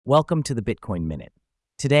Welcome to the Bitcoin Minute.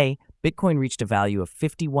 Today, Bitcoin reached a value of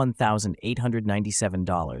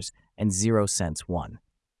 $51,897.00.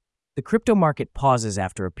 The crypto market pauses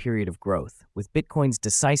after a period of growth, with Bitcoin's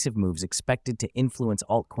decisive moves expected to influence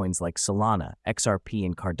altcoins like Solana, XRP,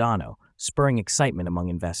 and Cardano, spurring excitement among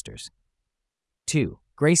investors. 2.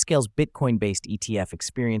 Grayscale's Bitcoin-based ETF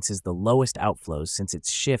experiences the lowest outflows since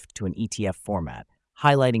its shift to an ETF format,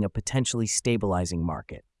 highlighting a potentially stabilizing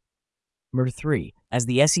market. Number 3. As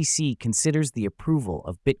the SEC considers the approval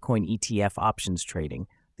of Bitcoin ETF options trading,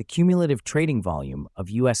 the cumulative trading volume of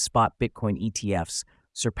US Spot Bitcoin ETFs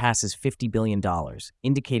surpasses $50 billion,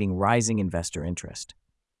 indicating rising investor interest.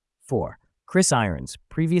 4. Chris Irons,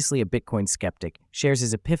 previously a Bitcoin skeptic, shares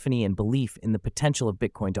his epiphany and belief in the potential of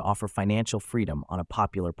Bitcoin to offer financial freedom on a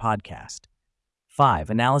popular podcast. 5.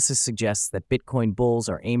 Analysis suggests that Bitcoin bulls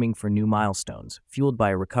are aiming for new milestones, fueled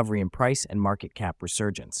by a recovery in price and market cap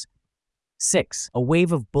resurgence. 6. A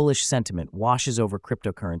wave of bullish sentiment washes over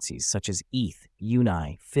cryptocurrencies such as ETH,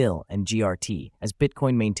 UNI, FIL, and GRT as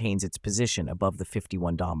Bitcoin maintains its position above the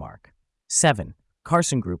 $51 mark. 7.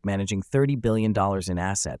 Carson Group, managing $30 billion in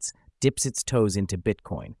assets, dips its toes into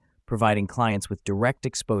Bitcoin, providing clients with direct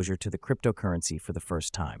exposure to the cryptocurrency for the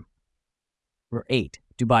first time. 8.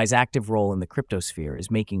 Dubai's active role in the cryptosphere is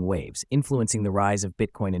making waves, influencing the rise of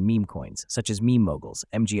Bitcoin and meme coins, such as Meme Moguls,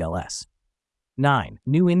 MGLS. 9.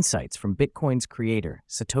 New insights from Bitcoin's creator,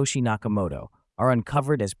 Satoshi Nakamoto, are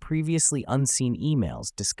uncovered as previously unseen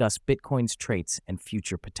emails discuss Bitcoin's traits and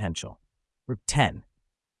future potential. 10.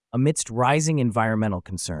 Amidst rising environmental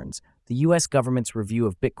concerns, the U.S. government's review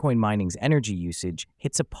of Bitcoin mining's energy usage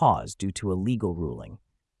hits a pause due to a legal ruling.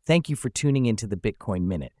 Thank you for tuning into the Bitcoin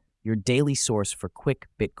Minute, your daily source for quick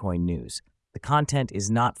Bitcoin news. The content is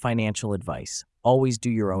not financial advice. Always do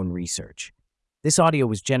your own research. This audio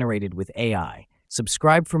was generated with AI.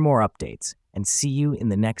 Subscribe for more updates, and see you in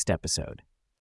the next episode.